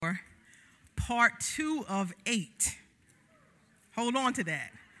part 2 of 8. Hold on to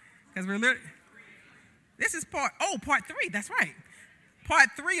that, because this is part 3, that's right. Part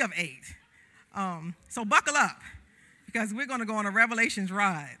 3 of 8. So buckle up, because we're going to go on a Revelations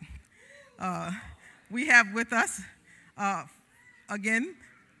ride. We have with us, again,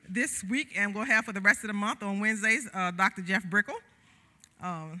 this week, and we'll have for the rest of the month on Wednesdays, Dr. Jeff Brickle.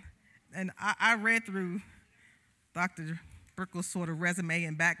 And I read through Dr. Brickle's sort of resume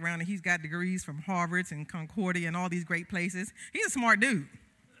and background, and he's got degrees from Harvard and Concordia and all these great places. He's a smart dude.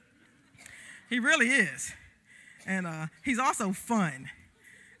 He really is. And he's also fun.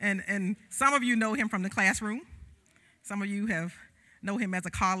 And some of you know him from the classroom. Some of you know him as a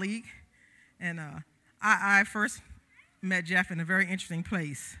colleague. And I first met Jeff in a very interesting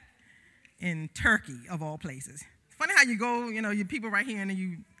place in Turkey, of all places. It's funny how you go, you people right here, and then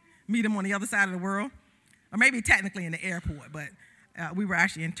you meet them on the other side of the world. Or maybe technically in the airport, but we were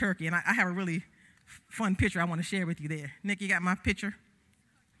actually in Turkey. And I have a really fun picture I want to share with you there. Nick, you got my picture?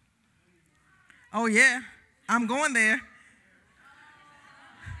 Oh, yeah. I'm going there.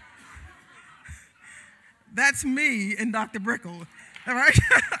 That's me and Dr. Brickle, all right?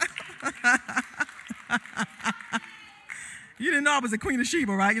 You didn't know I was the Queen of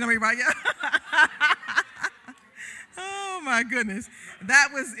Sheba, right? You know me, right? Yeah. Oh, my goodness. That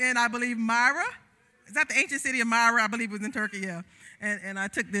was in, I believe, Myra. Is that the ancient city of Myra? I believe it was in Turkey, yeah. And I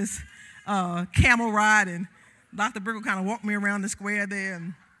took this camel ride, and Dr. Brickle kind of walked me around the square there.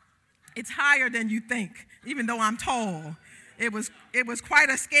 And it's higher than you think, even though I'm tall. It was quite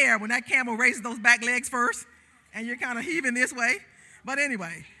a scare when that camel raises those back legs first, and you're kind of heaving this way. But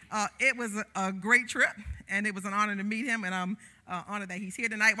anyway, it was a great trip, and it was an honor to meet him, and I'm honored that he's here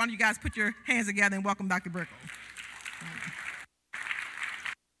tonight. Why don't you guys put your hands together and welcome Dr. Brickle.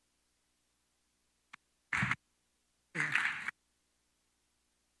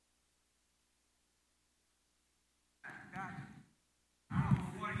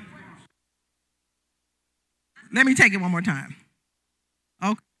 Let me take it one more time.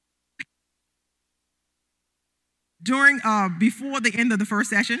 Okay. Before the end of the first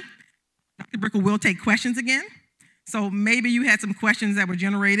session, Dr. Brickle will take questions again. So maybe you had some questions that were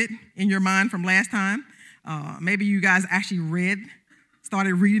generated in your mind from last time. Maybe you guys actually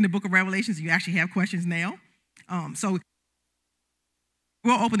started reading the book of Revelations. You actually have questions now. So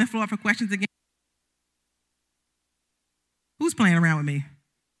we'll open the floor for questions again. Who's playing around with me?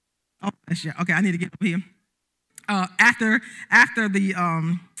 Oh, that's you. Okay, I need to get over here. After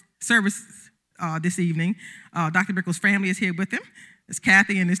the service this evening, Dr. Brickle's family is here with him. It's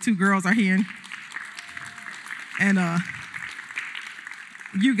Kathy and his 2 girls are here. And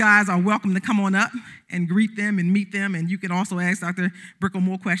you guys are welcome to come on up and greet them and meet them. And you can also ask Dr. Brickle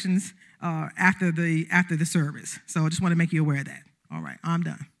more questions after the service. So I just want to make you aware of that. All right, I'm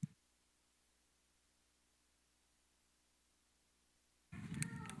done.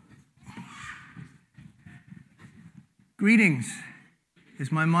 Greetings.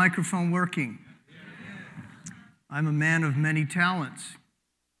 Is my microphone working? I'm a man of many talents.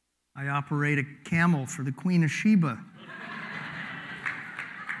 I operate a camel for the Queen of Sheba.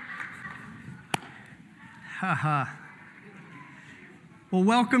 Ha. Well,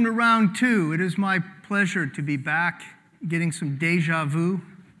 welcome to round 2. It is my pleasure to be back, getting some deja vu,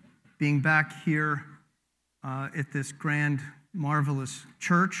 being back here at this grand, marvelous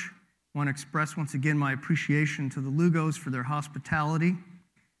church. I want to express once again my appreciation to the Lugos for their hospitality.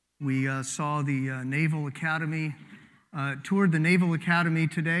 We saw the Naval Academy, toured the Naval Academy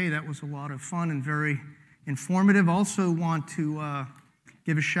today. That was a lot of fun and very informative. Also want to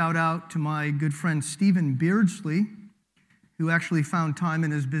give a shout out to my good friend Stephen Beardsley, who actually found time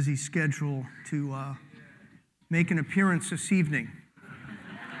in his busy schedule to make an appearance this evening.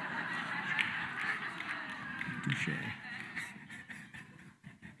 Touché.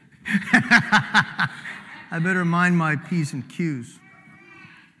 I better mind my P's and Q's.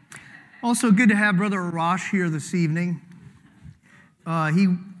 Also good to have Brother Arash here this evening. He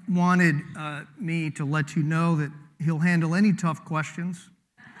wanted me to let you know that he'll handle any tough questions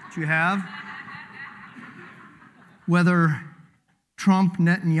that you have. Whether Trump,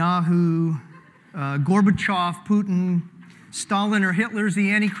 Netanyahu, Gorbachev, Putin, Stalin, or Hitler's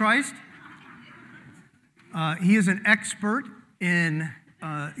the Antichrist. He is an expert in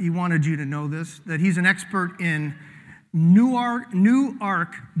he wanted you to know this, that he's an expert in Newark,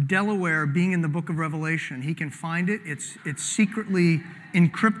 Delaware, being in the book of Revelation. He can find it. It's secretly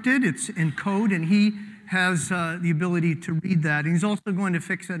encrypted. It's in code, and he has the ability to read that. And he's also going to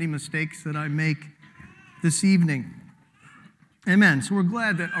fix any mistakes that I make this evening. Amen. So we're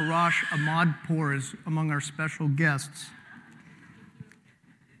glad that Arash Ahmadpour is among our special guests.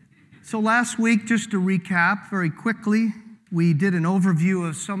 So last week, just to recap very quickly, we did an overview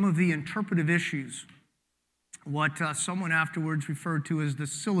of some of the interpretive issues, what someone afterwards referred to as the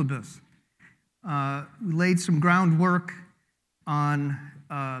syllabus. We laid some groundwork on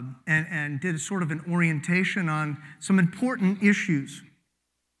and did sort of an orientation on some important issues.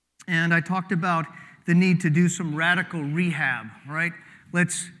 And I talked about the need to do some radical rehab, right?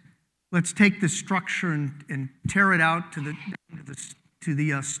 Let's take the structure and tear it out to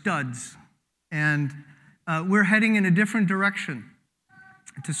the studs. And we're heading in a different direction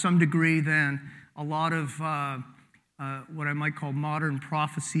to some degree than a lot of what I might call modern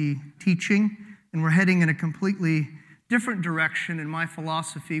prophecy teaching. And we're heading in a completely different direction. And my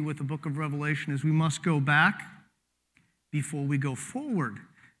philosophy with the book of Revelation is we must go back before we go forward.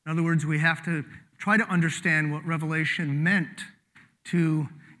 In other words, we have to try to understand what Revelation meant to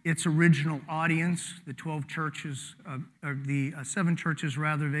its original audience, the 12 churches, or the 7 churches,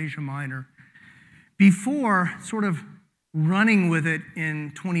 rather, of Asia Minor, before sort of running with it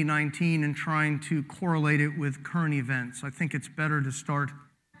in 2019 and trying to correlate it with current events. I think it's better to start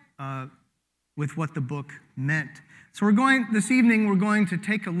with what the book meant. So this evening, we're going to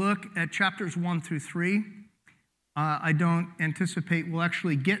take a look at chapters 1 through 3. I don't anticipate we'll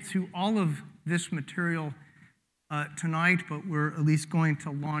actually get through all of this material tonight, but we're at least going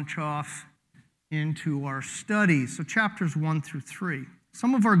to launch off into our study. So chapters 1 through 3.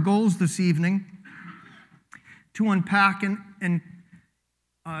 Some of our goals this evening to unpack and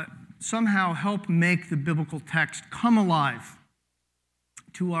somehow help make the biblical text come alive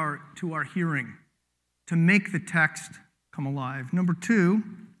to our hearing, to make the text come alive. Number 2,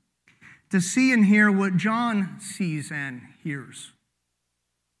 to see and hear what John sees and hears.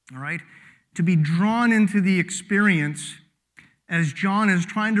 All right? To be drawn into the experience as John is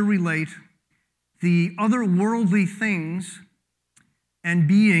trying to relate the otherworldly things and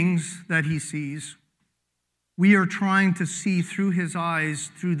beings that he sees. We are trying to see through his eyes,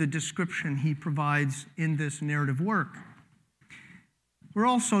 through the description he provides in this narrative work. We're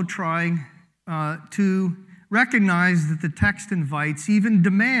also trying to recognize that the text invites, even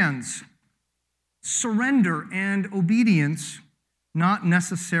demands, surrender and obedience, not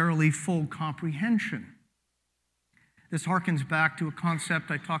necessarily full comprehension. This harkens back to a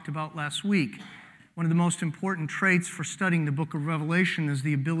concept I talked about last week. One of the most important traits for studying the book of Revelation is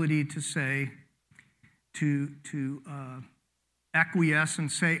the ability to say, to acquiesce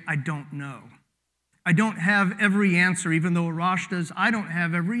and say, I don't know. I don't have every answer, even though Arash does, I don't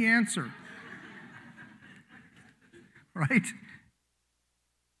have every answer. Right?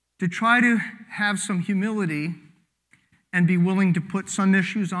 To try to have some humility and be willing to put some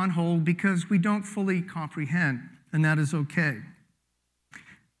issues on hold because we don't fully comprehend, and that is okay.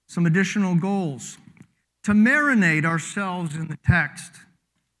 Some additional goals. To marinate ourselves in the text.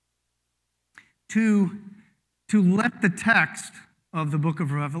 To let the text of the book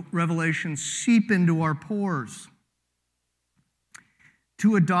of Revelation seep into our pores.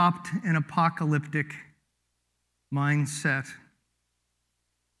 To adopt an apocalyptic mindset.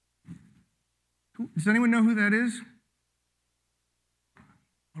 Does anyone know who that is?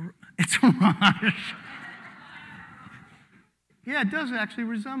 It's Arash. Yeah, it does actually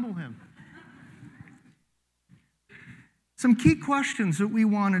resemble him. Some key questions that we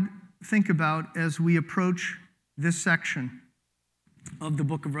want to think about as we approach this section of the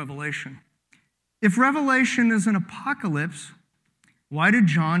book of Revelation. If Revelation is an apocalypse, why did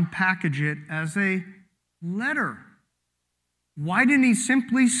John package it as a letter? Why didn't he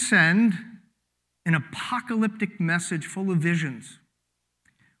simply send an apocalyptic message full of visions?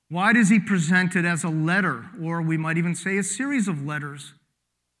 Why does he present it as a letter, or we might even say a series of letters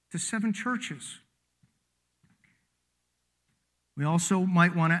to 7 churches? We also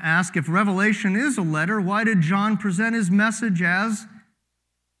might want to ask, if Revelation is a letter, why did John present his message as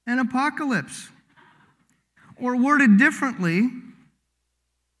an apocalypse? Or worded differently,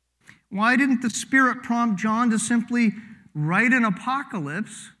 why didn't the Spirit prompt John to simply write an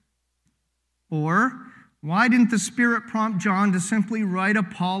apocalypse? Or why didn't the Spirit prompt John to simply write a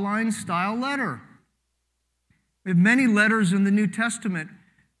Pauline-style letter? We have many letters in the New Testament.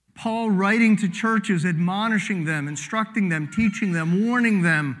 Paul writing to churches, admonishing them, instructing them, teaching them, warning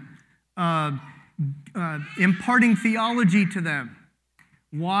them, imparting theology to them.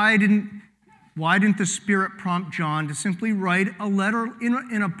 Why didn't the Spirit prompt John to simply write a letter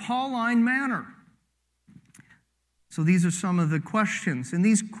in a Pauline manner? So these are some of the questions. And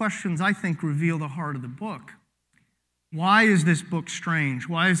these questions, I think, reveal the heart of the book. Why is this book strange?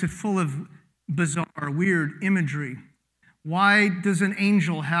 Why is it full of bizarre, weird imagery? Why does an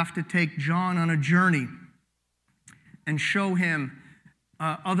angel have to take John on a journey and show him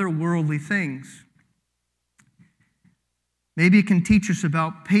other worldly things. Maybe it can teach us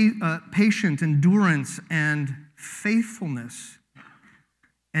about patient endurance and faithfulness.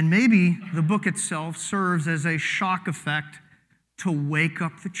 And maybe the book itself serves as a shock effect to wake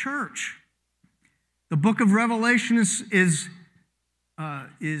up the church. The book of Revelation is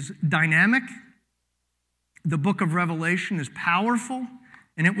dynamic. The book of Revelation is powerful,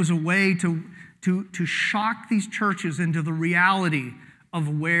 and it was a way to shock these churches into the reality of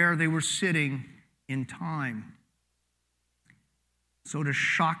where they were sitting in time. So to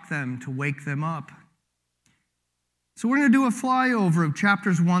shock them, to wake them up. So we're going to do a flyover of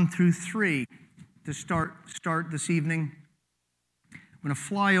chapters 1 through 3 to start this evening. I'm going to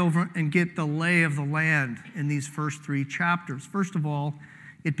fly over and get the lay of the land in these first 3 chapters. First of all,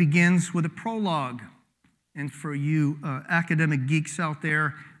 it begins with a prologue. And for you academic geeks out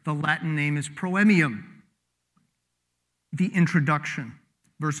there, the Latin name is proemium. The introduction,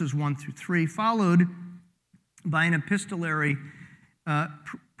 verses 1 through 3, followed by an epistolary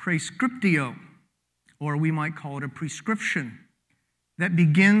prescriptio, or we might call it a prescription, that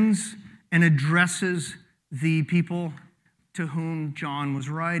begins and addresses the people to whom John was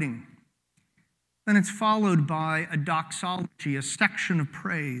writing. Then it's followed by a doxology, a section of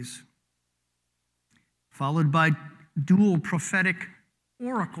praise, followed by dual prophetic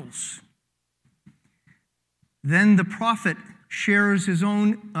oracles. Then the prophet shares his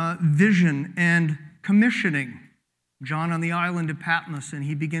own vision and commissioning. John on the island of Patmos, and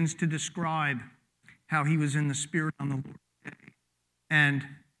he begins to describe how he was in the Spirit on the Lord's day and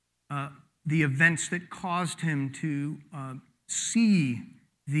the events that caused him to see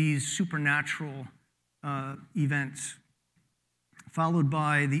these supernatural events, followed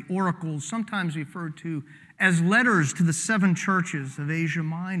by the oracles, sometimes referred to as letters to the 7 churches of Asia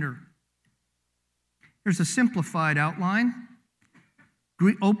Minor. Here's a simplified outline.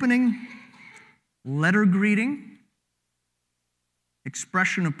 Opening, letter greeting,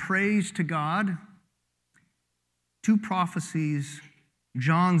 expression of praise to God, 2 prophecies,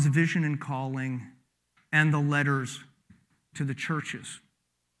 John's vision and calling, and the letters to the churches.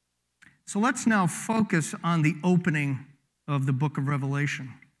 So let's now focus on the opening of the book of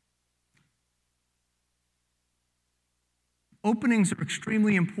Revelation. Openings are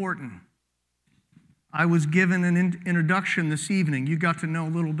extremely important. I was given an introduction this evening. You got to know a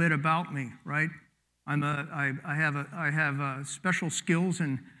little bit about me, right? I have special skills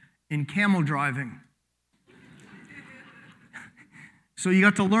in camel driving. So you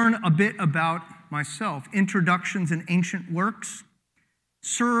got to learn a bit about myself. Introductions in ancient works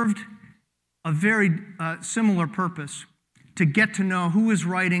served a very similar purpose, to get to know who is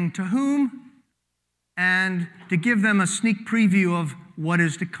writing to whom and to give them a sneak preview of what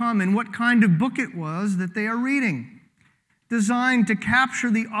is to come and what kind of book it was that they are reading, designed to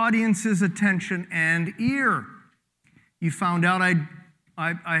capture the audience's attention and ear. You found out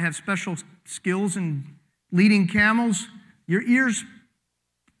I have special skills in leading camels. Your ears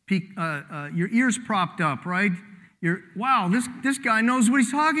propped up, right? Wow, this guy knows what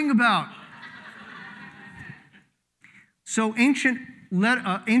he's talking about. So ancient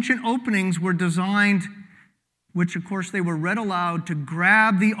openings were designed, which of course they were read aloud, to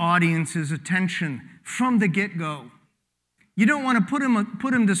grab the audience's attention from the get-go. You don't want to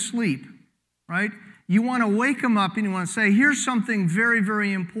put him to sleep, right? You want to wake him up and you want to say, here's something very,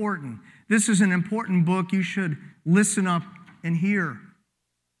 very important. This is an important book. You should listen up and hear.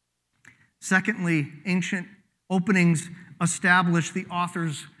 Secondly, ancient openings establish the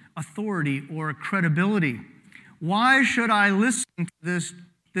author's authority or credibility. Why should I listen to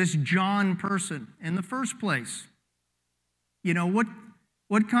this John person in the first place? You know,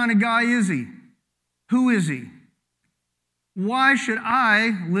 what kind of guy is he? Who is he? Why should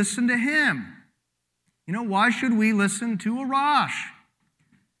I listen to him? You know, why should we listen to Arash?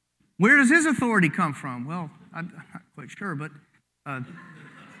 Where does his authority come from? Well, I'm not quite sure, but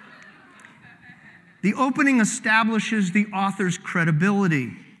the opening establishes the author's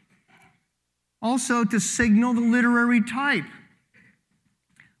credibility. Also, to signal the literary type.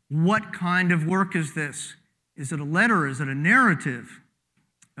 What kind of work is this? Is it a letter? Is it a narrative?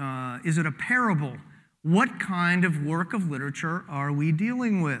 Is it a parable? What kind of work of literature are we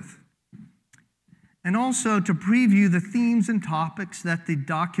dealing with? And also to preview the themes and topics that the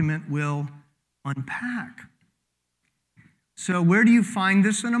document will unpack. So where do you find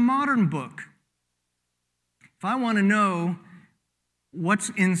this in a modern book? If I want to know what's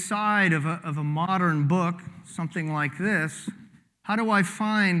inside of a modern book, something like this, how do I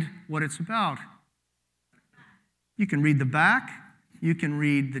find what it's about? You can read the back. You can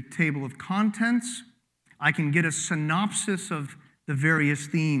read the table of contents. I can get a synopsis of the various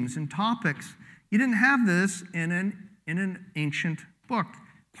themes and topics. You didn't have this in an ancient book,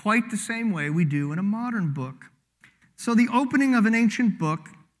 quite the same way we do in a modern book. So the opening of an ancient book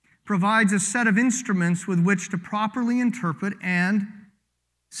provides a set of instruments with which to properly interpret and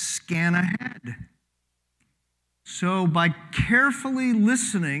scan ahead. So by carefully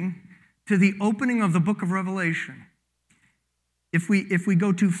listening to the opening of the book of Revelation, if we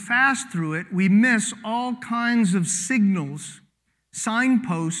go too fast through it, we miss all kinds of signals,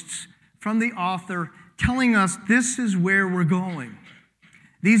 signposts from the author telling us this is where we're going.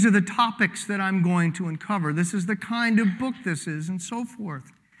 These are the topics that I'm going to uncover. This is the kind of book this is, and so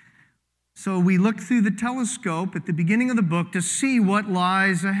forth. So we look through the telescope at the beginning of the book to see what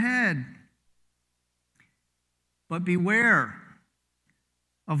lies ahead. But beware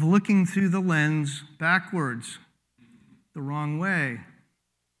of looking through the lens backwards, the wrong way.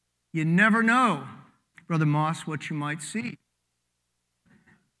 You never know, Brother Moss, what you might see.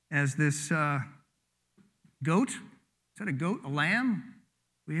 As this goat, is that a goat, a lamb?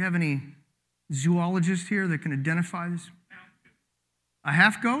 Do we have any zoologists here that can identify this? A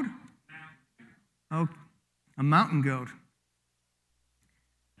half goat? Oh, a mountain goat.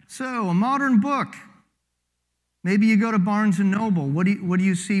 So, a modern book. Maybe you go to Barnes & Noble. What do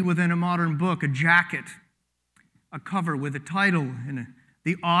you see within a modern book? A jacket, a cover with a title and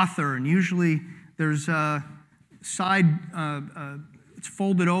the author, and usually there's a side, it's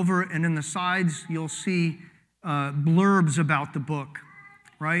folded over, and in the sides you'll see blurbs about the book,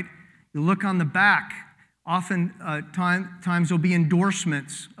 right? You look on the back, often times there'll be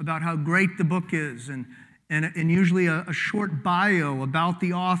endorsements about how great the book is, and usually a short bio about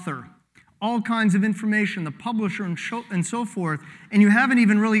the author. All kinds of information, the publisher and so forth, and you haven't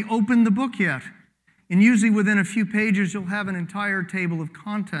even really opened the book yet. And usually within a few pages, you'll have an entire table of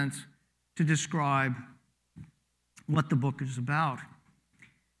contents to describe what the book is about.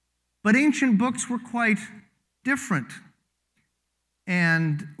 But ancient books were quite different.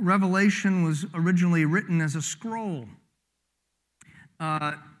 And Revelation was originally written as a scroll,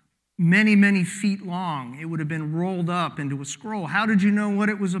 many, many feet long. It would have been rolled up into a scroll. How did you know what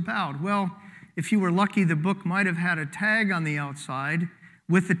it was about? Well, if you were lucky, the book might have had a tag on the outside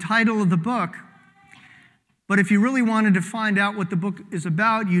with the title of the book. But if you really wanted to find out what the book is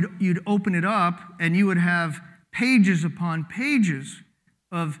about, you'd open it up, and you would have pages upon pages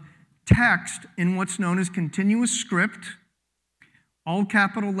of text in what's known as continuous script, all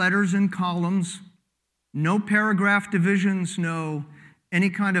capital letters and columns, no paragraph divisions, no any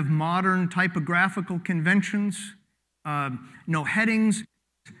kind of modern typographical conventions, no headings,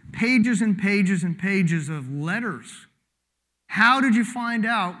 pages and pages and pages of letters. How did you find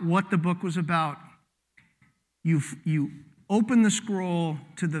out what the book was about? You open the scroll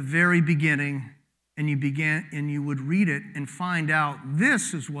to the very beginning, and you would read it and find out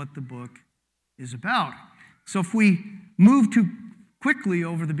this is what the book is about. So if we move too quickly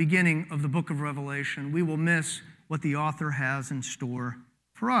over the beginning of the book of Revelation, we will miss what the author has in store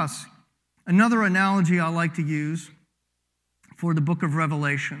for us. Another analogy I like to use for the book of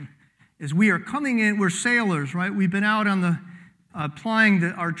Revelation is we are coming in, we're sailors, right? We've been out on plying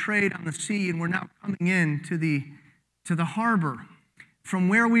our trade on the sea, and we're now coming in to the harbor. From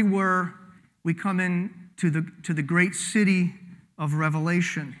where we were, we come in to the great city of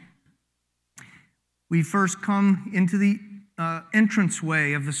Revelation. We first come into the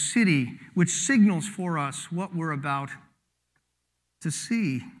entranceway of the city, which signals for us what we're about to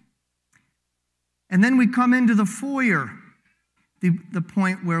see. And then we come into the foyer, the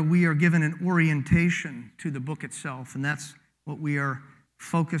point where we are given an orientation to the book itself, and that's what we are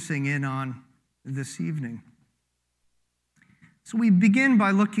focusing in on this evening. So we begin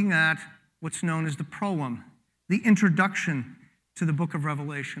by looking at what's known as the proem, the introduction to the book of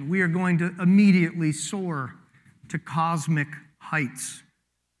Revelation. We are going to immediately soar to cosmic heights.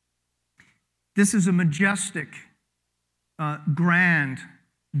 This is a majestic, grand,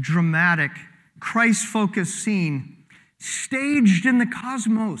 dramatic, Christ-focused scene staged in the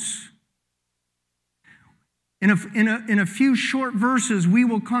cosmos. In a few short verses, we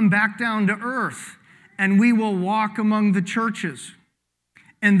will come back down to earth, and we will walk among the churches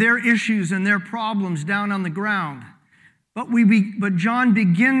and their issues and their problems down on the ground. But John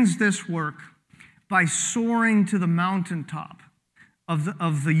begins this work by soaring to the mountaintop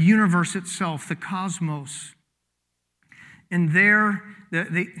of the universe itself, the cosmos. And there,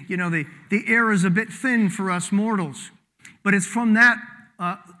 the air is a bit thin for us mortals, but it's from that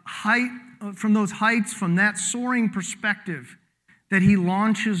height, from those heights, from that soaring perspective, that he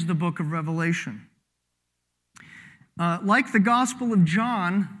launches the book of Revelation. Like the Gospel of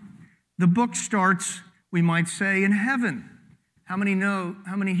John, the book starts, we might say, in heaven, How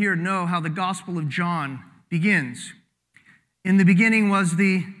many here know how the Gospel of John begins? In the beginning was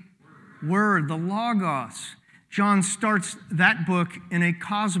the Word, the Logos. John starts that book in a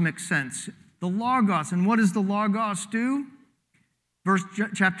cosmic sense. The Logos. And what does the Logos do?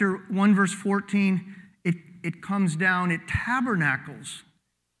 Chapter 1, verse 14, it comes down, it tabernacles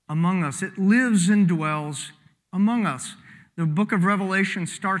among us. It lives and dwells among us. The book of Revelation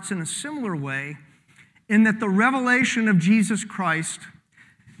starts in a similar way, in that the revelation of Jesus Christ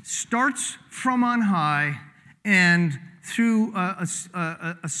starts from on high, and through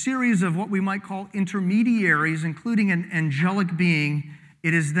a series of what we might call intermediaries, including an angelic being,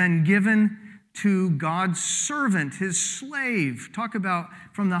 it is then given to God's servant, his slave. Talk about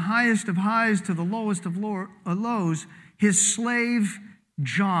from the highest of highs to the lowest of lows, his slave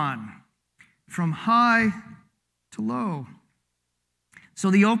John, from high to low.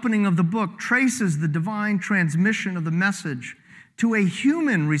 So the opening of the book traces the divine transmission of the message to a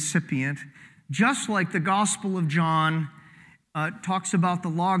human recipient, just like the Gospel of John talks about the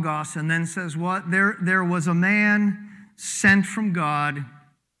Logos and then says what? There was a man sent from God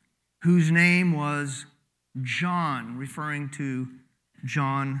whose name was John, referring to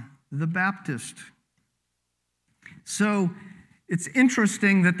John the Baptist. So it's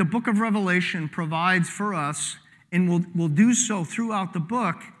interesting that the book of Revelation provides for us, and will do so throughout the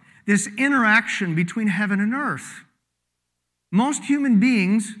book, this interaction between heaven and earth. Most human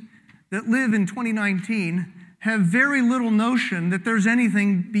beings that live in 2019 have very little notion that there's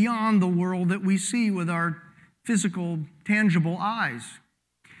anything beyond the world that we see with our physical, tangible eyes.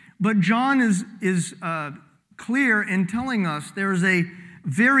 But John is clear in telling us there's a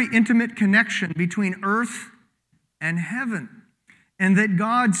very intimate connection between earth and heaven, and that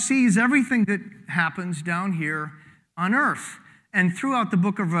God sees everything that happens down here on earth. And throughout the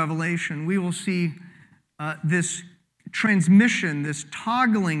book of Revelation, we will see this transmission, this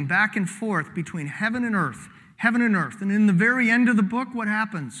toggling back and forth between heaven and earth, heaven and earth. And in the very end of the book, what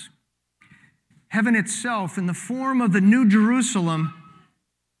happens? Heaven itself, in the form of the New Jerusalem,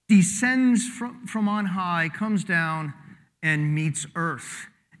 descends from on high, comes down, and meets earth.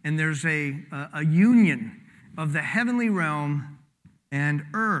 And there's a union of the heavenly realm and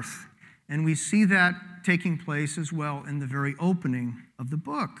earth. And we see that taking place as well in the very opening of the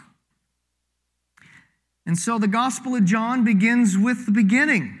book. And so the Gospel of John begins with the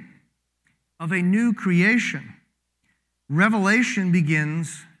beginning of a new creation. Revelation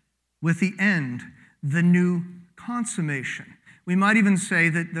begins with the end, the new consummation. We might even say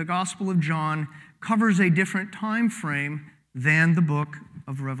that the Gospel of John covers a different time frame than the book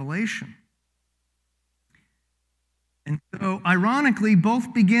of Revelation. And so, ironically,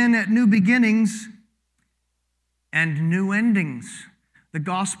 both begin at new beginnings and new endings. The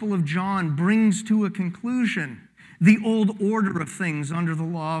Gospel of John brings to a conclusion the old order of things under the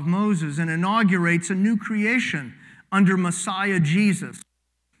law of Moses and inaugurates a new creation under Messiah Jesus.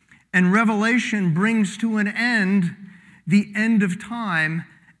 And Revelation brings to an end the end of time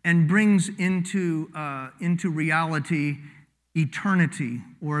and brings into reality eternity,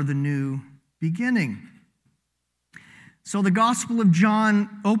 or the new beginning. So the Gospel of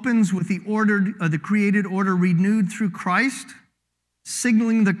John opens with the created order renewed through Christ,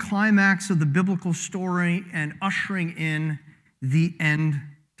 signaling the climax of the biblical story and ushering in the end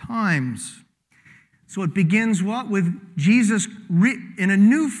times. So it begins what? With Jesus in a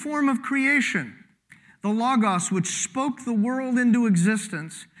new form of creation. The Logos, which spoke the world into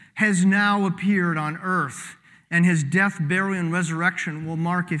existence, has now appeared on earth, and his death, burial, and resurrection will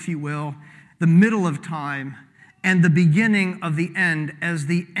mark, if you will, the middle of time and the beginning of the end, as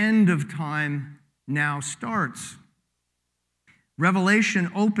the end of time now starts.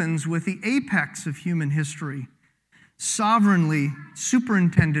 Revelation opens with the apex of human history, sovereignly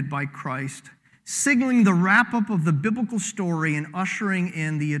superintended by Christ, signaling the wrap-up of the biblical story and ushering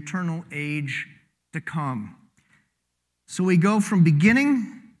in the eternal age to come. So we go from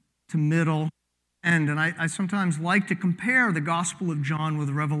beginning to middle, end. And I sometimes like to compare the Gospel of John with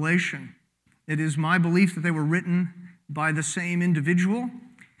Revelation. It is my belief that they were written by the same individual,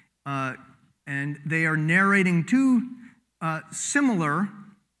 and they are narrating two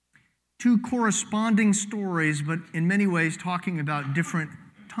corresponding stories, but in many ways talking about different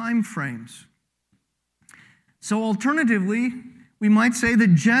time frames. So alternatively, we might say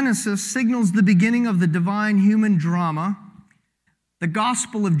that Genesis signals the beginning of the divine human drama. The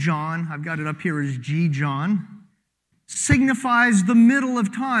Gospel of John, I've got it up here as G. John, signifies the middle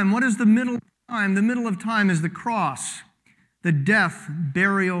of time. What is the middle of time? The middle of time is the cross, the death,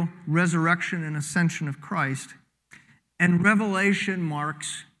 burial, resurrection, and ascension of Christ. And Revelation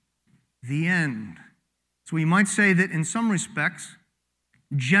marks the end. So we might say that in some respects,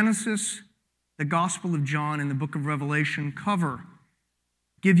 Genesis, the Gospel of John, and the book of Revelation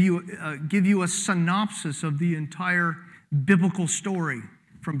give you a synopsis of the entire biblical story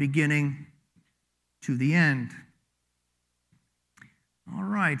from beginning to the end. All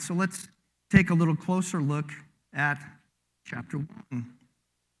right, so let's take a little closer look at chapter 1.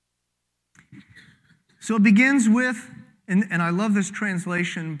 So it begins with, and I love this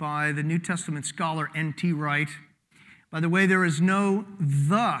translation by the New Testament scholar N.T. Wright. By the way, there is no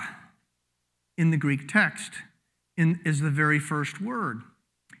 "the" in the Greek text, is the very first word.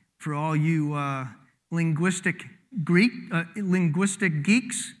 For all you linguistic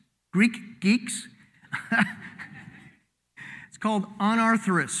geeks, Greek geeks, it's called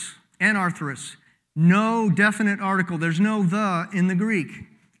anarthrous. No definite article. There's no "the" in the Greek.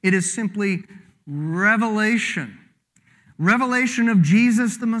 It is simply revelation. Revelation of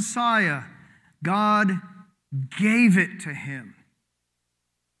Jesus the Messiah. God gave it to him.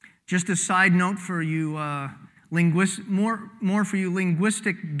 Just a side note for you more for you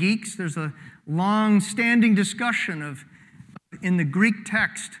linguistic geeks, there's a long-standing discussion of, in the Greek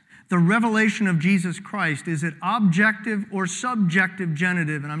text, the revelation of Jesus Christ. Is it objective or subjective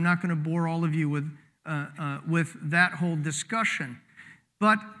genitive? And I'm not going to bore all of you with that whole discussion.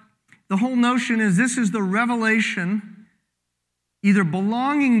 But the whole notion is this is the revelation either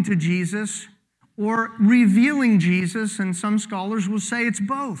belonging to Jesus or revealing Jesus, and some scholars will say it's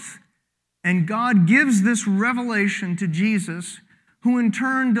both. And God gives this revelation to Jesus, who in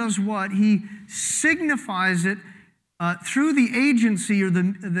turn does what? He signifies it through the agency or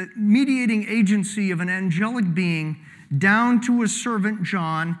the mediating agency of an angelic being down to his servant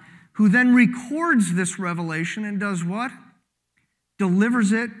John, who then records this revelation and does what?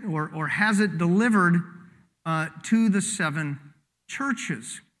 Delivers it or has it delivered to the 7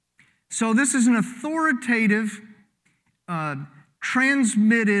 churches. So this is an authoritative,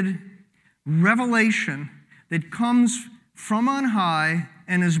 transmitted revelation that comes from on high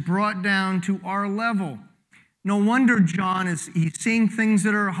and is brought down to our level. No wonder John he's seeing things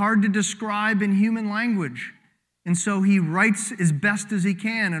that are hard to describe in human language. And so he writes as best as he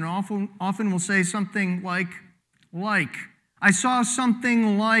can, and often will say something like, I saw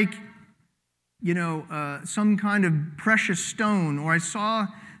something like, some kind of precious stone, or I saw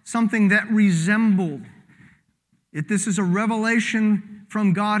something that resembled. This is a revelation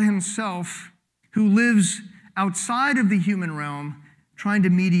from God himself, who lives outside of the human realm, trying to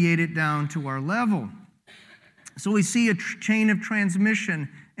mediate it down to our level. So we see a chain of transmission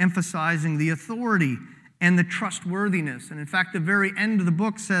emphasizing the authority and the trustworthiness. And in fact, the very end of the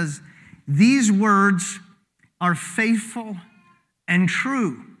book says, these words are faithful and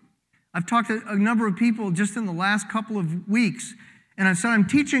true. I've talked to a number of people just in the last couple of weeks, and I said I'm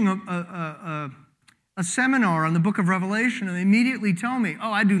teaching a seminar on the book of Revelation, and they immediately tell me,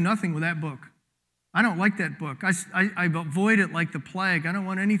 I do nothing with that book. I don't like that book. I avoid it like the plague. I don't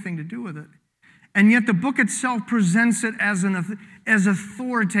want anything to do with it. And yet the book itself presents it as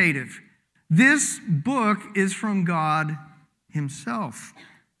authoritative. This book is from God himself.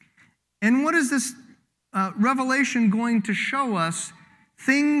 And what is this revelation going to show us?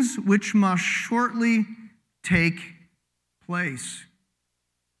 Things which must shortly take place.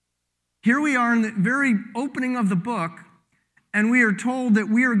 Here we are in the very opening of the book, and we are told that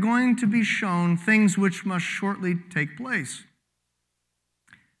we are going to be shown things which must shortly take place.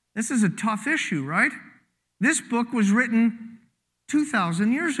 This is a tough issue, right? This book was written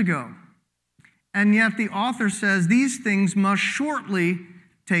 2,000 years ago, and yet the author says these things must shortly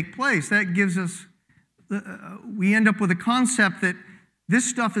take place. That gives us, we end up with a concept that this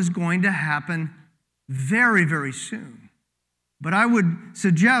stuff is going to happen very, very soon. But I would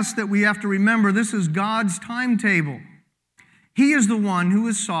suggest that we have to remember this is God's timetable. He is the one who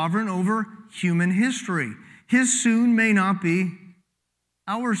is sovereign over human history. His soon may not be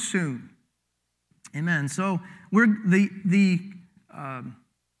our soon. Amen. So the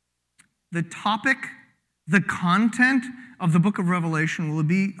topic, the content of the book of Revelation will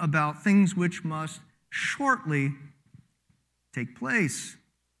be about things which must shortly take place.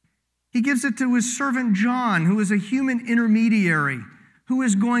 He gives it to his servant John, who is a human intermediary, who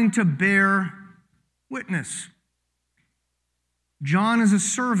is going to bear witness. John is a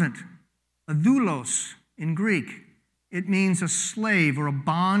servant, a doulos in Greek. It means a slave or a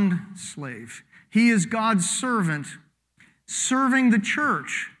bond slave. He is God's servant, serving the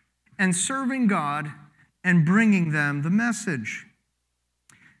church and serving God and bringing them the message.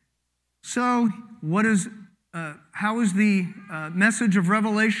 So, how is the message of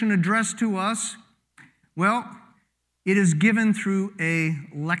Revelation addressed to us? Well, it is given through a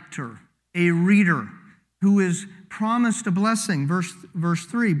lector, a reader, who is promised a blessing. Verse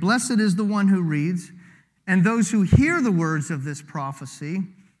 3, blessed is the one who reads, and those who hear the words of this prophecy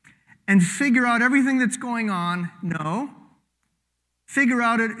and figure out everything that's going on. No. Figure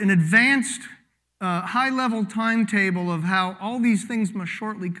out an advanced, high-level timetable of how all these things must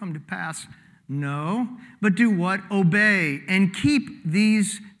shortly come to pass. No. But do what? Obey and keep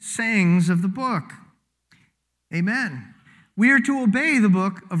these sayings of the book. Amen. We are to obey the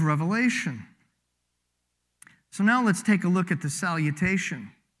book of Revelation. So now let's take a look at the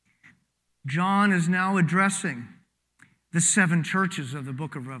salutation. John is now addressing the 7 churches of the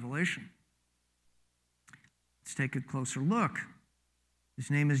book of Revelation. Let's take a closer look. His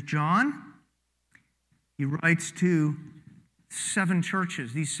name is John. He writes to 7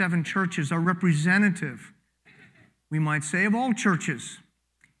 churches. These 7 churches are representative, we might say, of all churches.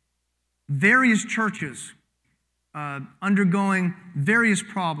 Various churches undergoing various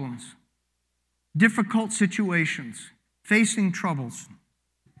problems, difficult situations, facing troubles.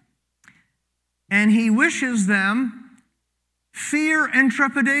 And he wishes them fear and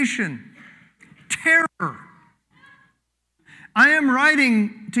trepidation, terror. I am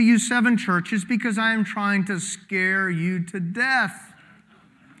writing to you 7 churches because I am trying to scare you to death.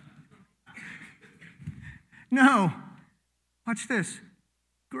 No. Watch this.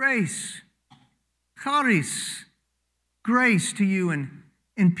 Grace. Charis. Grace to you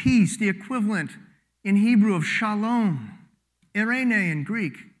and peace, the equivalent in Hebrew of shalom. Irene in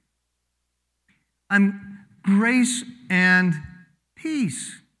Greek. Grace and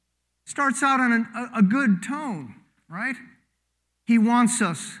peace. Starts out on a good tone, right? He wants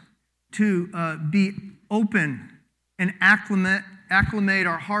us to be open and acclimate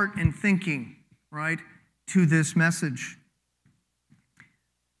our heart and thinking, right, to this message.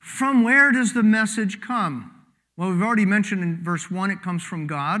 From where does the message come? Well, we've already mentioned in verse 1 it comes from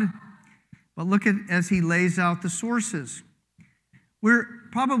God. But look at as he lays out the sources. We're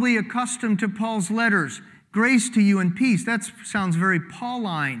probably accustomed to Paul's letters. Grace to you and peace. That sounds very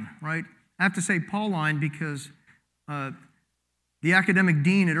Pauline, right? I have to say Pauline because the academic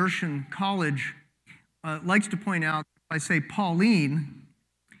dean at Urshan College likes to point out, if I say Pauline,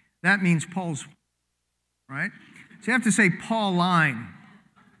 that means Paul's, right? So you have to say Pauline.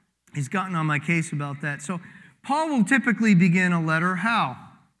 He's gotten on my case about that. So Paul will typically begin a letter how?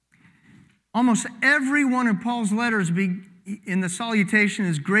 Almost every one of Paul's letters in the salutation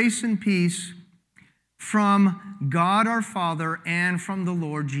is grace and peace from God our Father and from the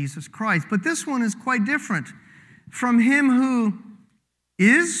Lord Jesus Christ. But this one is quite different. From him who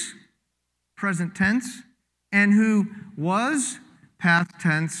is, present tense, and who was, past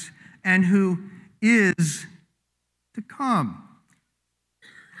tense, and who is to come.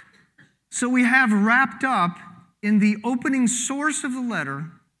 So we have wrapped up in the opening source of the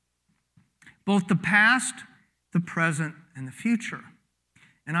letter both the past, the present, and the future.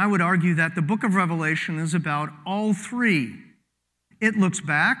 And I would argue that the book of Revelation is about all 3. It looks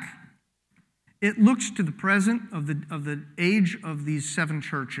back. It looks to the present of the age of these 7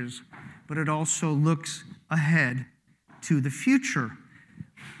 churches, but it also looks ahead to the future.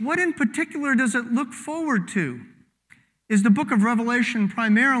 What in particular does it look forward to? Is the book of Revelation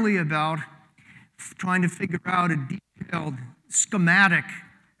primarily about trying to figure out a detailed schematic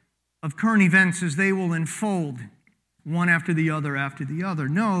of current events as they will unfold one after the other after the other?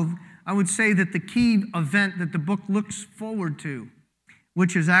 No, I would say that the key event that the book looks forward to,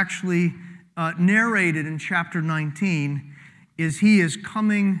 which is actually narrated in chapter 19, is he is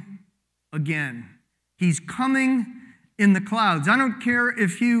coming again. He's coming in the clouds. I don't care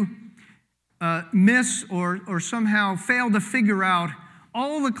if you miss or somehow fail to figure out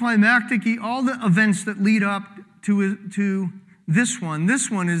all the climactic, all the events that lead up to this one.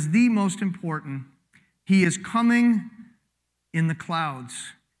 This one is the most important. He is coming in the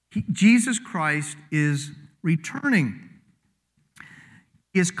clouds. Jesus Christ is returning.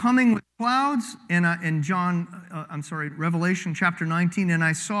 He is coming with clouds, and in Revelation chapter 19, and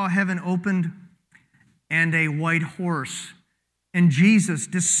I saw heaven opened and a white horse. And Jesus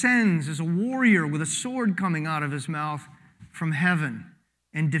descends as a warrior with a sword coming out of his mouth from heaven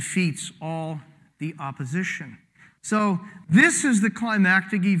and defeats all the opposition. So this is the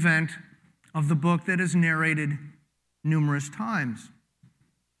climactic event of the book that is narrated numerous times.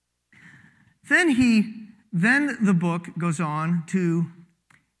 Then the book goes on to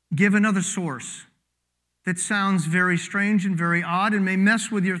give another source that sounds very strange and very odd and may mess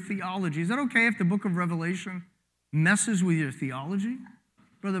with your theology. Is that okay if the book of Revelation messes with your theology,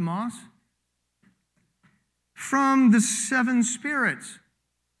 Brother Moss? From the 7 spirits.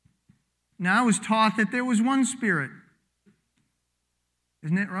 Now I was taught that there was one Spirit.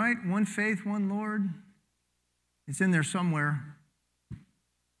 Isn't it right? One faith, one Lord, It's in there somewhere.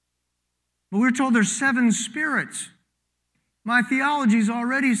 But we're told there's 7 spirits. My theology's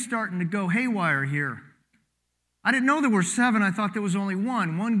already starting to go haywire here. I didn't know there were 7. I thought there was only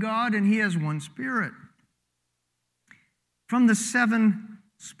one God, and he has one spirit. From the 7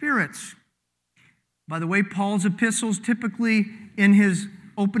 spirits. By the way, Paul's epistles typically in his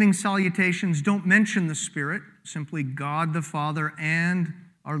opening salutations don't mention the Spirit, simply God the Father and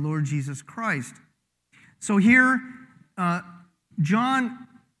our Lord Jesus Christ. So here, John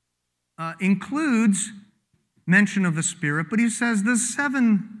includes mention of the Spirit, but he says the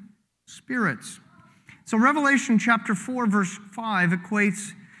 7 spirits. So Revelation chapter 4, verse 5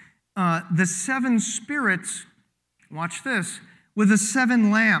 equates the 7 spirits, watch this, with the 7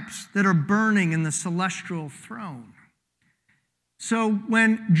 lamps that are burning in the celestial throne. So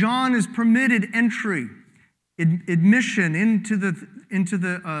when John is permitted entry, admission into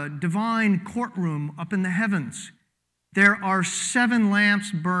the divine courtroom up in the heavens, there are 7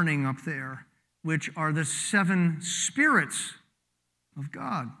 lamps burning up there, which are the 7 spirits of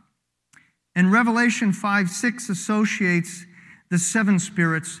God. And Revelation 5:6 associates the 7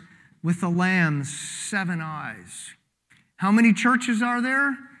 spirits with the Lamb's 7 eyes. How many churches are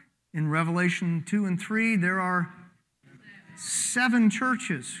there? In Revelation 2 and 3, there are 7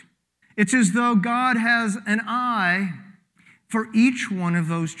 churches. It's as though God has an eye for each one of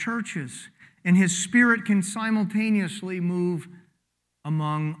those churches, and his Spirit can simultaneously move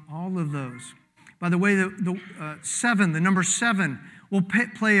among all of those. By the way, the number 7, will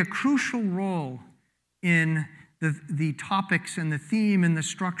play a crucial role in the topics and the theme and the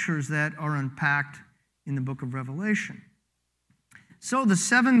structures that are unpacked in the book of Revelation. So the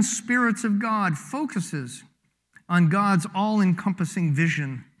 7 spirits of God focuses on God's all-encompassing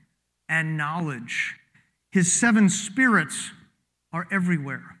vision and knowledge. His 7 spirits are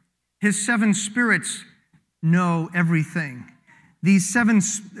everywhere. His 7 spirits know everything. The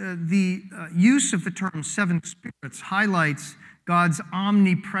use of the term 7 spirits highlights God's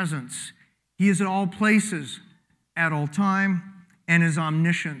omnipresence. He is at all places, at all time, and his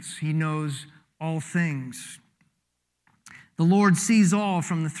omniscience. He knows all things. The Lord sees all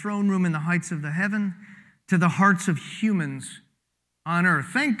from the throne room in the heights of the heaven to the hearts of humans on earth.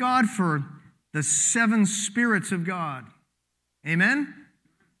 Thank God for the 7 spirits of God. Amen?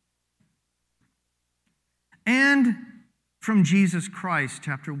 And from Jesus Christ,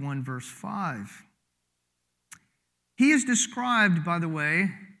 chapter 1, verse 5. He is described, by the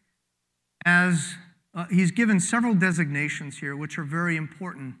way, as, he's given several designations here, which are very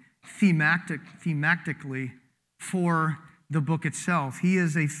important thematically for the book itself. He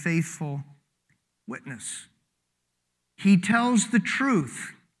is a faithful witness. He tells the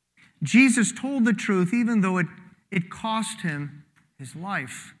truth. Jesus told the truth even though it cost him his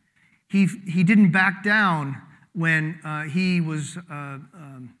life. He didn't back down when he was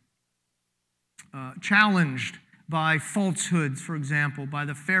challenged by falsehoods, for example, by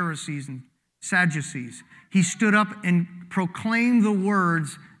the Pharisees and Sadducees. He stood up and proclaimed the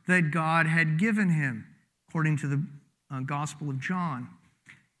words that God had given him, according to the Gospel of John.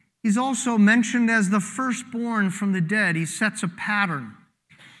 He's also mentioned as the firstborn from the dead. He sets a pattern.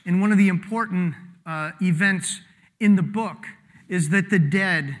 And one of the important events in the book is that the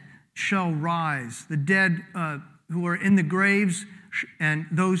dead shall rise. The dead who are in the graves and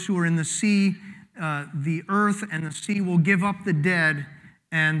those who are in the sea, the earth and the sea will give up the dead,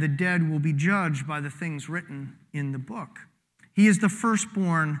 and the dead will be judged by the things written in the book. He is the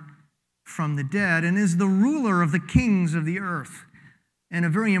firstborn from the dead and is the ruler of the kings of the earth. And a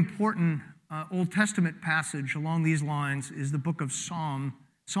very important Old Testament passage along these lines is the book of Psalms,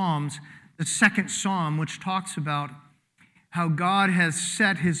 the 2nd Psalm, which talks about how God has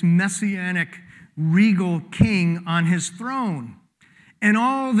set his messianic regal king on his throne. And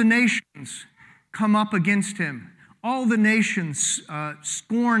all the nations come up against him. All the nations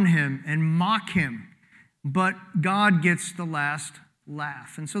scorn him and mock him. But God gets the last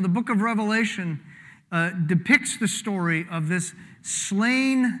laugh. And so the book of Revelation depicts the story of this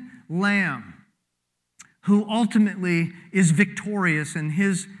slain lamb who ultimately is victorious, and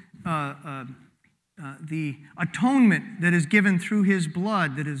his the atonement that is given through his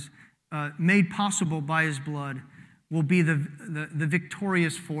blood, that is made possible by his blood, will be the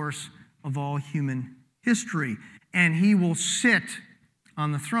victorious force of all human history. And he will sit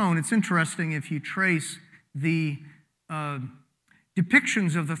on the throne. It's interesting if you trace the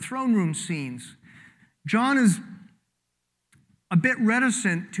depictions of the throne room scenes. John is a bit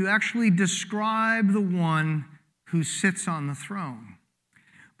reticent to actually describe the one who sits on the throne.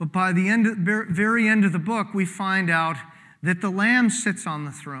 But by the very end of the book, we find out that the Lamb sits on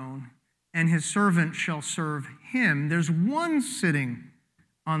the throne, and his servant shall serve him. There's one sitting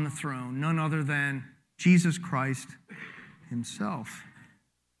on the throne, none other than Jesus Christ himself.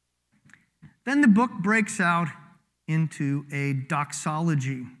 Then the book breaks out into a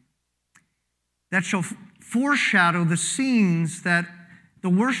doxology that shall foreshadow the scenes the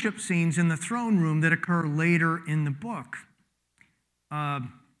worship scenes in the throne room that occur later in the book.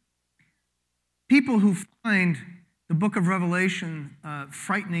 People who find the book of Revelation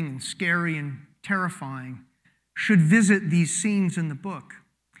frightening and scary and terrifying should visit these scenes in the book.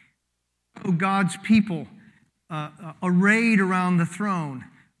 God's people arrayed around the throne,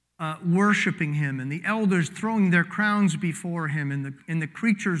 worshiping him, and the elders throwing their crowns before him, and the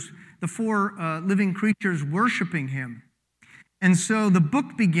creatures, the four living creatures worshiping him. And so the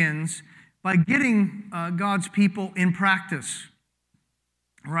book begins by getting God's people in practice,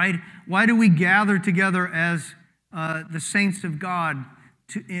 right? Why do we gather together as the saints of God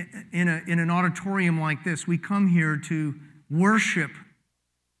in an auditorium like this? We come here to worship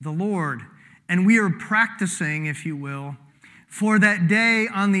the Lord, and we are practicing, if you will, for that day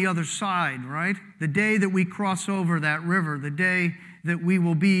on the other side, right? The day that we cross over that river, the day that we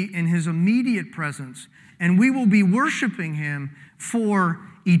will be in his immediate presence, and we will be worshiping him for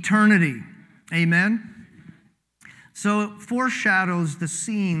eternity. Amen? So it foreshadows the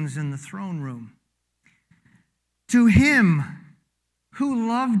scenes in the throne room. To him who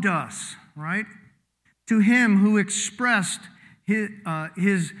loved us, right? To him who expressed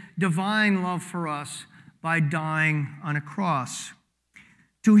his divine love for us by dying on a cross.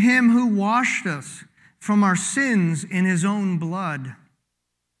 To him who washed us from our sins in his own blood.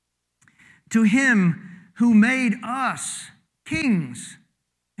 To him who made us kings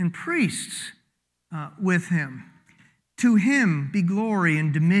and priests with him. To him be glory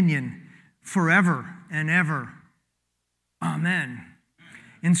and dominion forever and ever. Amen.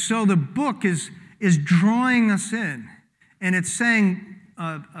 And so the book is drawing us in, and it's saying,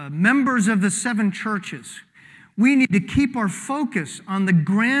 members of the seven churches, we need to keep our focus on the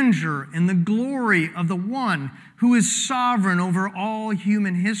grandeur and the glory of the one who is sovereign over all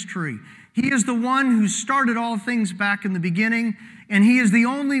human history. He is the one who started all things back in the beginning, and he is the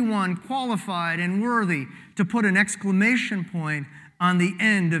only one qualified and worthy to put an exclamation point on the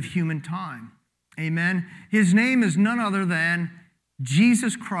end of human time. Amen. His name is none other than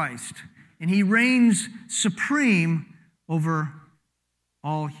Jesus Christ, and he reigns supreme over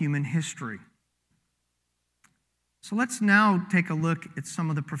all human history. So let's now take a look at some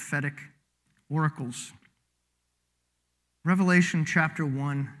of the prophetic oracles. Revelation chapter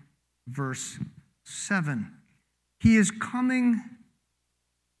 1, verse 7. He is coming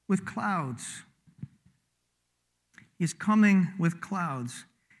with clouds. He is coming with clouds.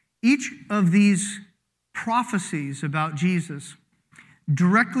 Each of these prophecies about Jesus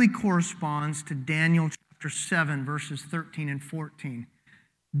directly corresponds to Daniel chapter 7, verses 13 and 14.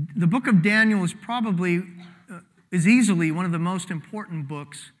 The book of Daniel is easily one of the most important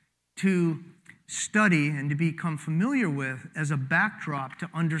books to study and to become familiar with as a backdrop to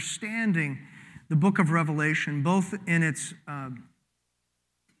understanding the book of Revelation, both in its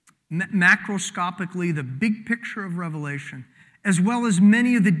macroscopically, the big picture of Revelation, as well as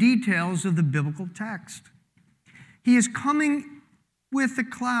many of the details of the biblical text. He is coming with the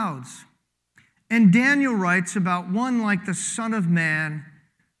clouds. And Daniel writes about one like the Son of Man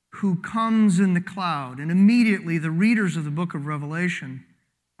who comes in the cloud. And immediately the readers of the book of Revelation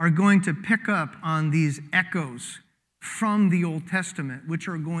are going to pick up on these echoes from the Old Testament, which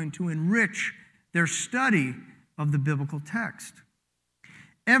are going to enrich their study of the biblical text.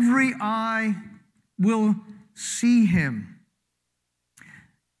 Every eye will see him.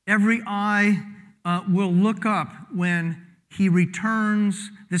 Every eye will look up when he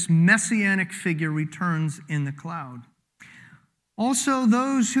returns, this messianic figure returns in the cloud. Also,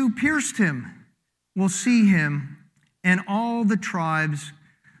 those who pierced him will see him, and all the tribes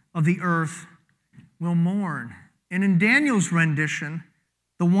of the earth will mourn. And in Daniel's rendition,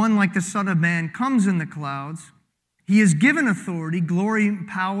 the one like the Son of Man comes in the clouds. He is given authority, glory, and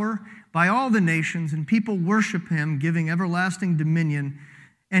power by all the nations, and people worship him, giving everlasting dominion,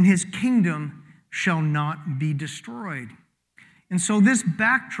 and his kingdom shall not be destroyed. And so this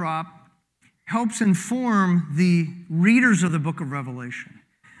backdrop helps inform the readers of the book of Revelation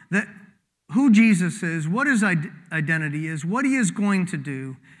that who Jesus is, what his identity is, what he is going to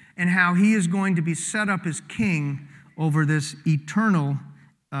do, and how he is going to be set up as king over this eternal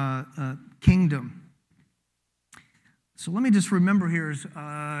kingdom. So let me just remember here,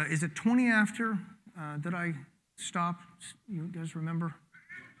 is it 20 after? Did I stop? You guys remember?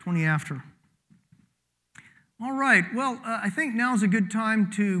 20 after. All right. Well, I think now's a good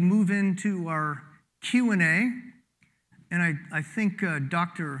time to move into our Q&A. And I think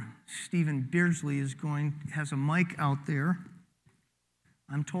Dr. Stephen Beardsley has a mic out there.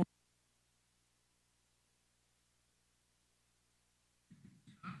 I'm told.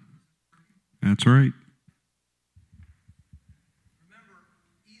 That's right. Remember,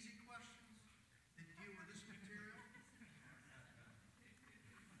 easy questions that deal with this material.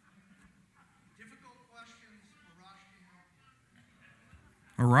 Difficult questions,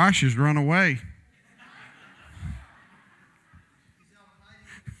 Arash has run away.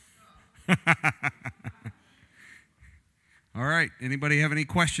 All right. Anybody have any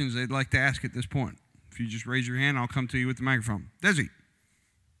questions they'd like to ask at this point? If you just raise your hand, I'll come to you with the microphone. Desi.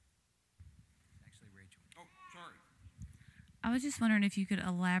 I was just wondering if you could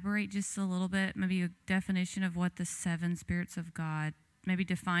elaborate just a little bit, maybe a definition of what the seven spirits of God, maybe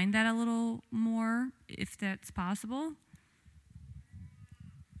define that a little more, if that's possible.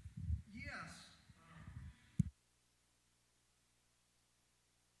 Yes.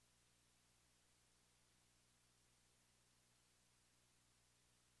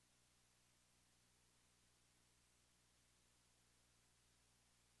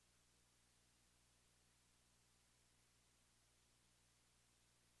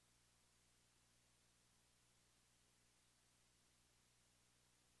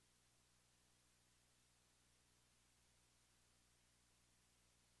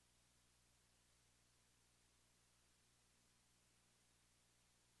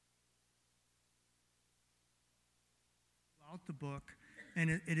 Out the book, and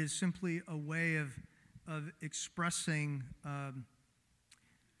it is simply a way of expressing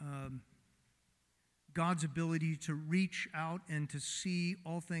God's ability to reach out and to see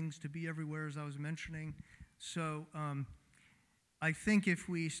all things, to be everywhere, as I was mentioning. So I think if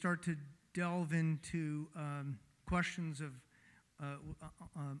we start to delve into questions of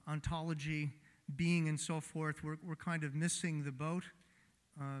ontology, being, and so forth, we're kind of missing the boat.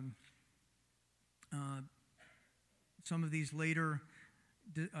 Some of these later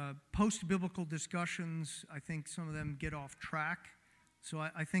post-biblical discussions, I think some of them get off track. So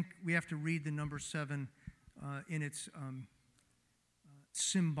I think we have to read the number 7 in its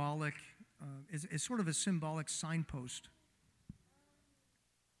symbolic, it's sort of a symbolic signpost.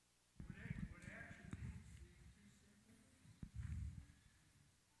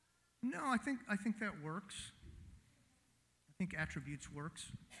 No, I think that works. I think attributes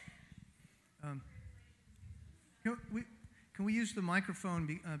works. Can we use the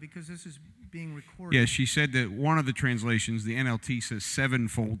microphone because this is being recorded? Yes, she said that one of the translations, the NLT, says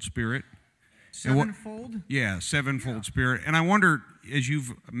sevenfold spirit. Sevenfold? Sevenfold spirit. And I wonder, as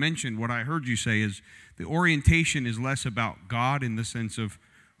you've mentioned, what I heard you say is the orientation is less about God in the sense of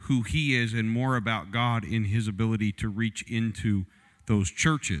who he is and more about God in his ability to reach into those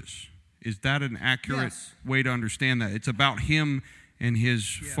churches. Is that an accurate way to understand that? It's about him and his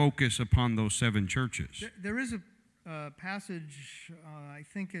focus upon those 7 churches. There is a passage, I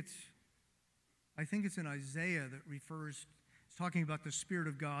think it's in Isaiah that it's talking about the Spirit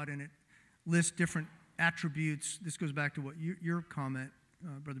of God, and it lists different attributes. This goes back to what your comment,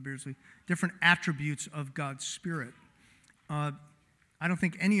 Brother Beardsley, different attributes of God's Spirit. I don't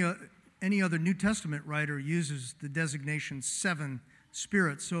think any other New Testament writer uses the designation 7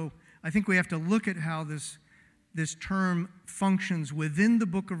 spirits. So I think we have to look at how this term functions within the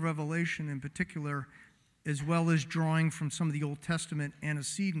book of Revelation in particular, as well as drawing from some of the Old Testament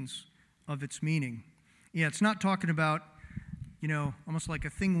antecedents of its meaning. Yeah, it's not talking about, almost like a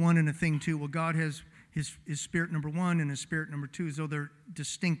thing 1 and a thing 2. Well, God has his spirit number 1 and his spirit number 2, as though they're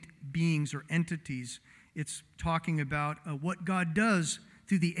distinct beings or entities. It's talking about what God does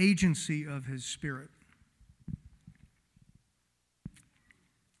through the agency of his Spirit.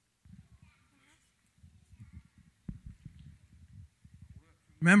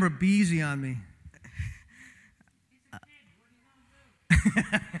 Remember, be easy on me.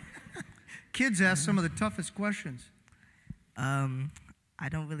 Kids ask some of the toughest questions. I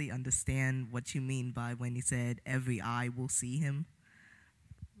don't really understand what you mean by when you said every eye will see him.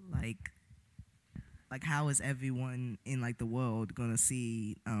 Like how is everyone in the world gonna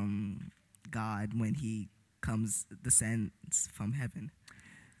see God when he descends from heaven?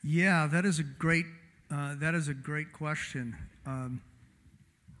 Yeah, that is a great question.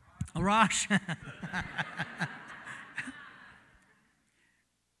 Arash.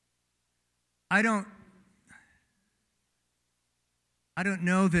 I don't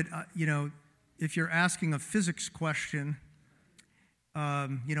know that, if you're asking a physics question,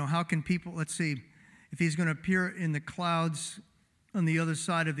 how can people, let's see, if he's going to appear in the clouds on the other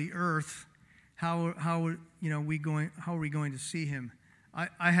side of the earth, how are we going to see him?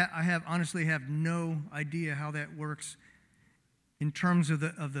 I honestly have no idea how that works in terms of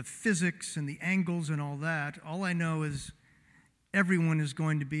the physics and the angles and all that. All I know is everyone is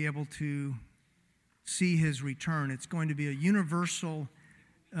going to be able to see his return. It's going to be a universal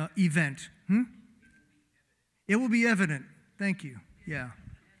event. It will be evident. Thank you. Yeah.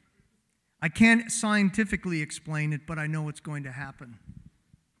 I can't scientifically explain it, but I know it's going to happen.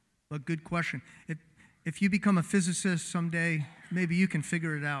 But good question. If you become a physicist someday, maybe you can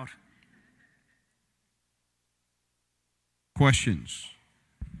figure it out. Questions?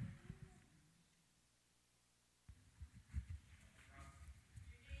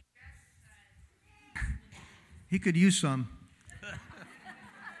 He could use some.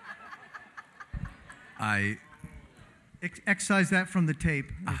 Excise that from the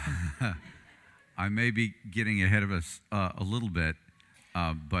tape. I may be getting ahead of us a little bit,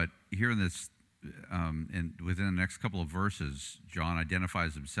 but here in this, and within the next couple of verses, John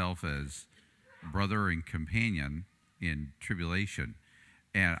identifies himself as brother and companion in tribulation,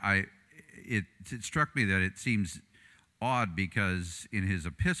 and it struck me that it seems odd because in his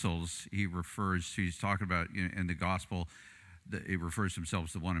epistles he's talking about in the gospel, it refers to himself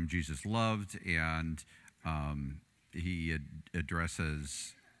as the one whom Jesus loved, and he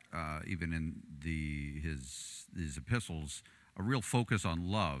addresses even in his epistles a real focus on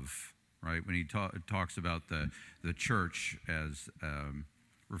love, right? When he talks about the church as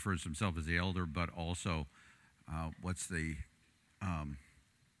refers to himself as the elder, but also what's the I've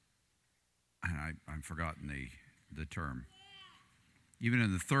forgotten the term. Even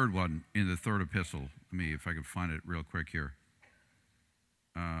in the third one, in the third epistle, if I could find it real quick here.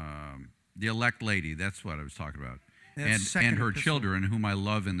 The elect lady, that's what I was talking about. And her epistle. Children, whom I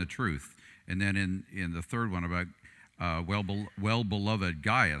love in the truth. And then in the third one about well-beloved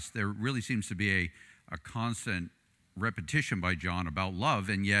Gaius, there really seems to be a constant repetition by John about love,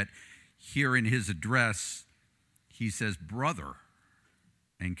 and yet here in his address, he says brother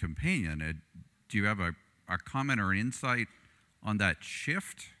and companion. Do you have a comment or an insight on that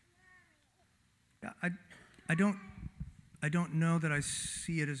shift? I don't know that I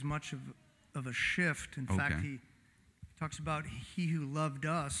see it as much of a shift. In fact, he talks about he who loved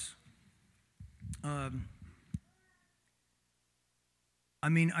us.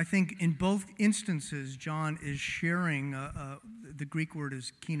 I think in both instances, John is sharing, the Greek word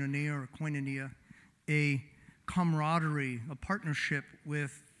is koinonia or koinonia, a camaraderie, a partnership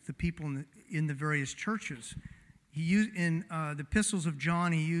with the people in the various churches. In the epistles of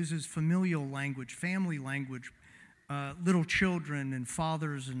John, he uses familial language, family language, little children and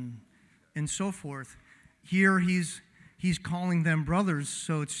fathers and so forth. Here he's calling them brothers,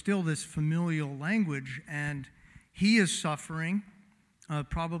 so it's still this familial language, and he is suffering,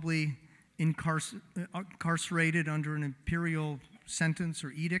 probably incarcerated under an imperial sentence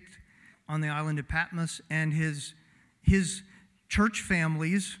or edict on the island of Patmos, and his church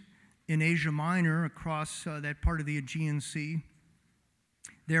families in Asia Minor across that part of the Aegean Sea,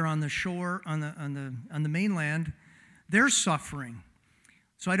 they're on the shore, on the mainland, they're suffering.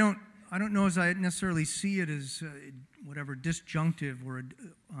 So I don't know as I necessarily see it as whatever disjunctive or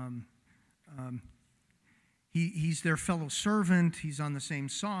he's their fellow servant. He's on the same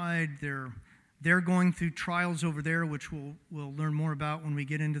side. They're going through trials over there, which we'll learn more about when we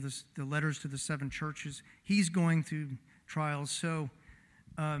get into the letters to the 7 churches. He's going through trials. So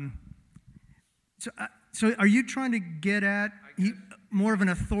are you trying to get at more of an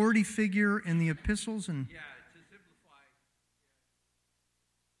authority figure in the epistles? And yeah, to simplify,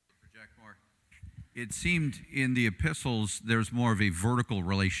 project more. It seemed in the epistles there's more of a vertical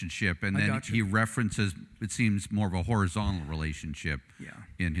relationship, and then he references, it seems, more of a horizontal relationship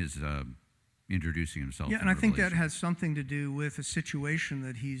in his introducing himself. Yeah, and I think that has something to do with a situation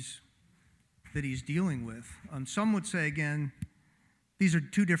that he's dealing with. Some would say, again, these are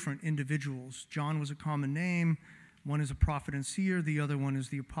 2 different individuals. John was a common name. One is a prophet and seer. The other one is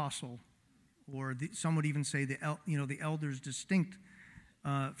the apostle. Or some would even say the elder is distinct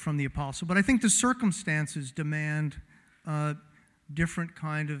from the apostle. But I think the circumstances demand different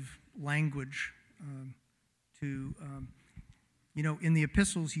kind of language. In the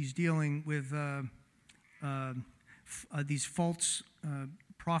epistles, he's dealing with these false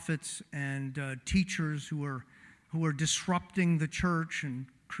prophets and teachers who are disrupting the church and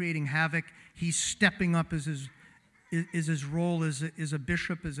creating havoc. He's stepping up as his role as a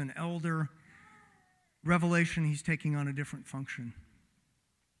bishop, as an elder. Revelation, he's taking on a different function.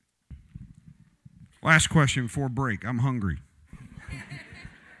 Last question before break. I'm hungry.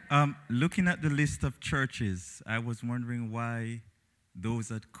 Looking at the list of churches, I was wondering why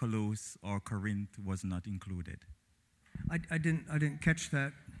those at Colossus or Corinth was not included. I didn't catch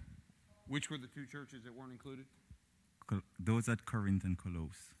that. Which were the two churches that weren't included? Those at Corinth and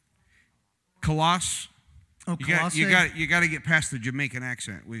Colossus. Colossus. Oh, You Colossae? got to get past the Jamaican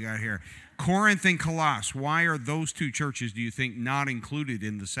accent we got here. Corinth and Colossus. Why are those two churches, do you think, not included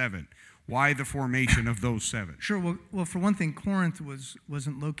in the 7? Why the formation of those 7? Sure. Well, for one thing, Corinth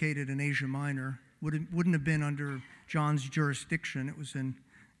wasn't located in Asia Minor. Wouldn't have been under John's jurisdiction. It was in,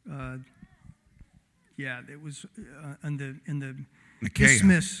 it was in the Achaia.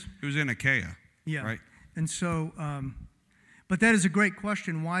 Isthmus. It was in Achaia. Yeah. Right. And so, but that is a great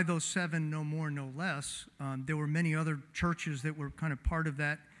question. Why those 7, no more, no less? There were many other churches that were kind of part of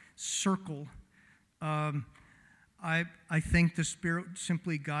that circle. I think the Spirit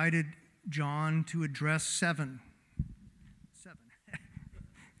simply guided John to address 7. 7.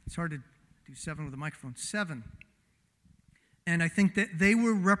 It's hard to do 7 with a microphone. 7. And I think that they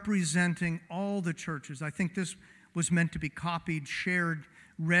were representing all the churches. I think this was meant to be copied, shared,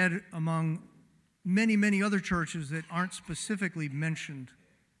 read among many, many other churches that aren't specifically mentioned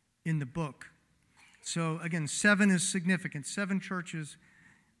in the book. So again, 7 is significant. 7 churches,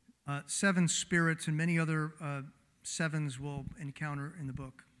 7 spirits, and many other 7s we'll encounter in the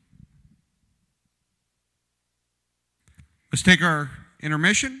book. Let's take our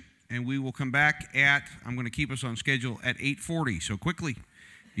intermission, and we will come back I'm going to keep us on schedule at 8:40. So quickly,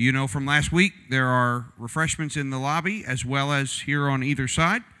 you know from last week, there are refreshments in the lobby as well as here on either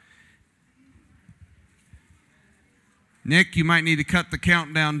side. Nick, you might need to cut the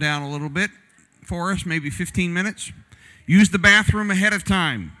countdown down a little bit for us, maybe 15 minutes. Use the bathroom ahead of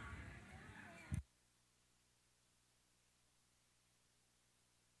time.